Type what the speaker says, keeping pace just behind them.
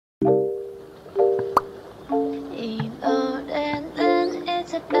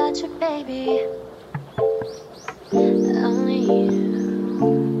got you, baby. Only you.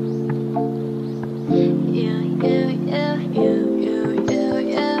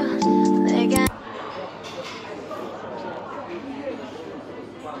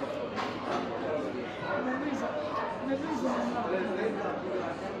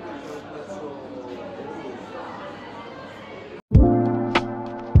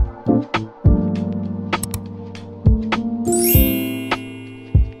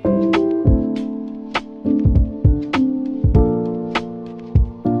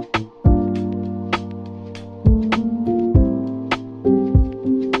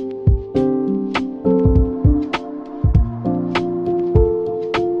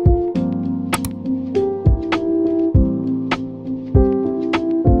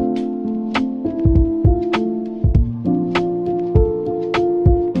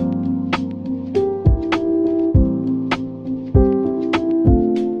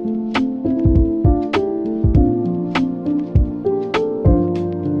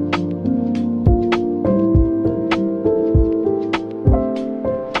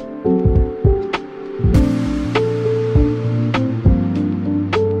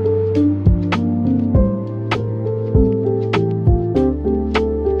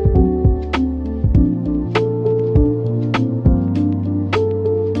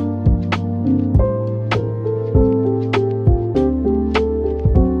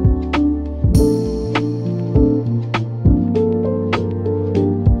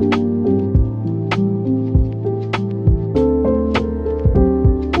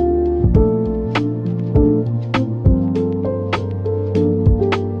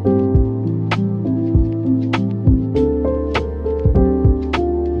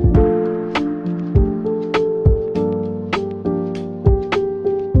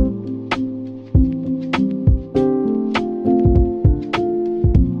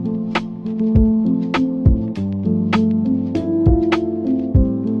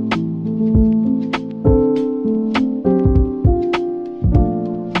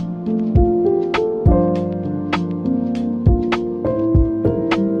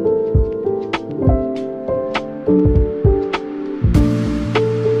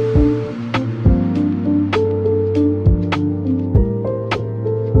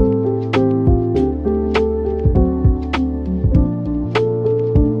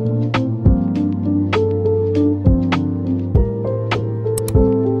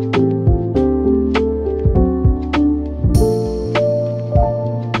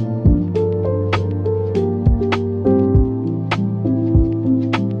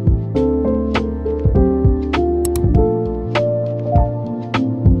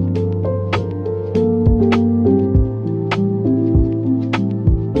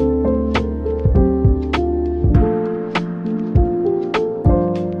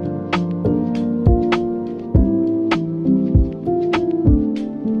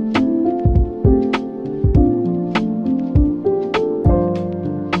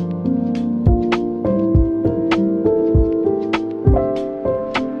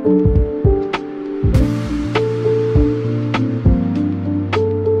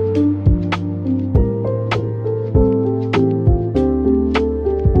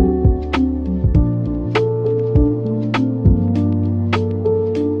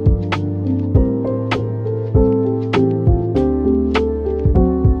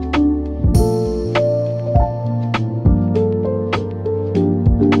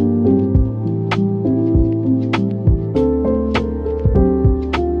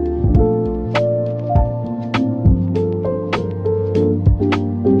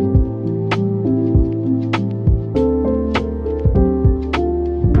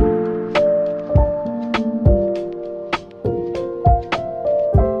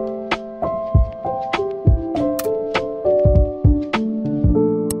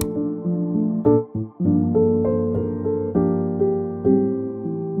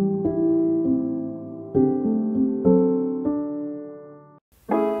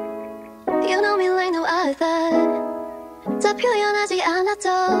 내가 다 표현하지 않아도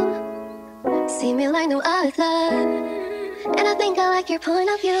See me like no other And I think I like your point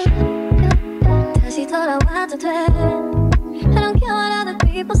of view 다시 돌아와도 돼 I don't care what other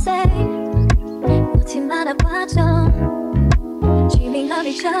people say 놓지 말아봐줘 Dreaming of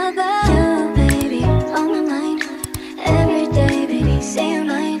each other You baby on my mind Every day baby say you're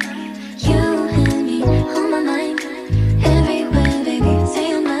mine You and me on my mind Everywhere baby say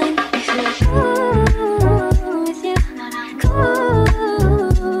you're mine I feel cool with you Cool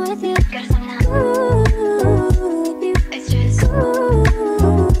with you Cool with you It's just cool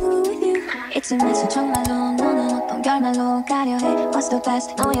with you 이쯤에서 정말로 너는 어떤가 절말로 가려 해. What's the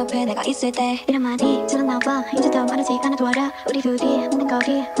best? 너 옆에 내가 있을 때 이런 말이 들었나봐. 이제 더 말하지 않아도 알아. 우리 둘이 묻는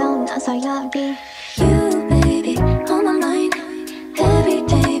거리 넌 나서 열비. You baby on my mind every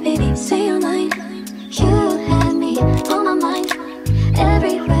day baby say you're mine. You had me on my mind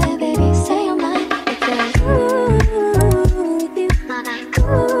everywhere baby say you're mine. It feels cool with you. 나난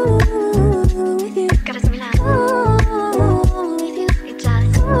cool with you. 가르침이 나 cool with you. It's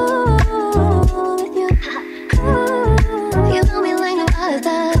just cool with you. Cool. You know me like no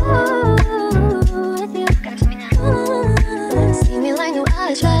other. Cool with you. 가르침이 나 cool. See me like no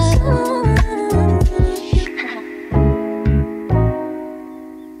other.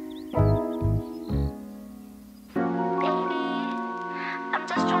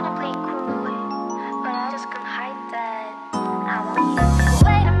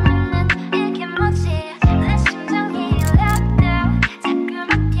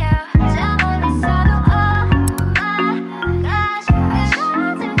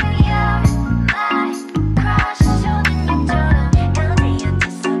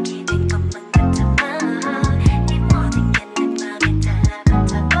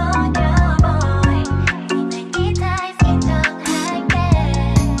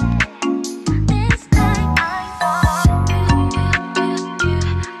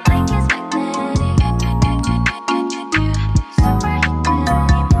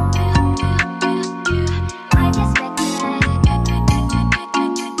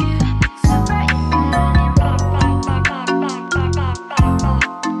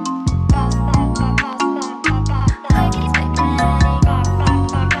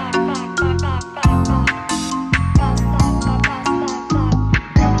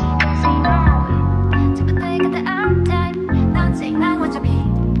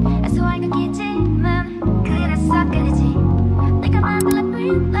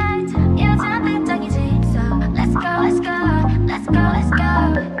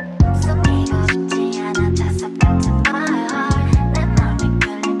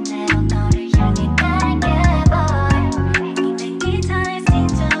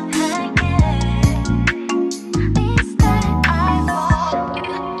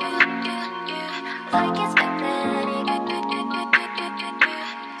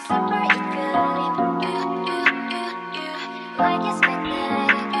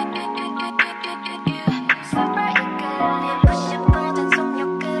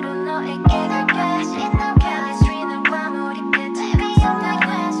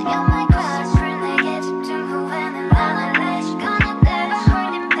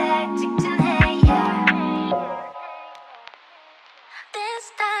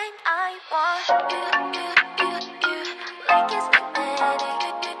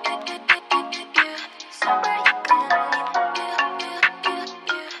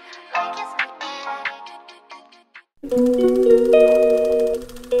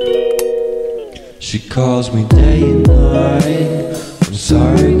 She calls me day and night. I'm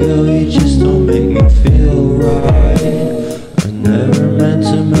sorry girl, you just don't make me feel right. I never meant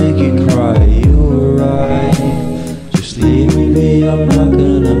to make you cry, you were right. Just leave me be, I'm not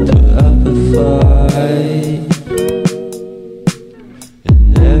gonna put up a fight.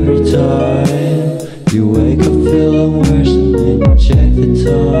 And every time you wake up feeling worse and then you check the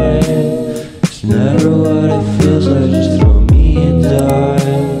time. It's never what it feels like, just throw me a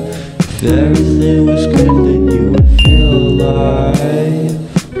dime. If everything was good then you would feel alive.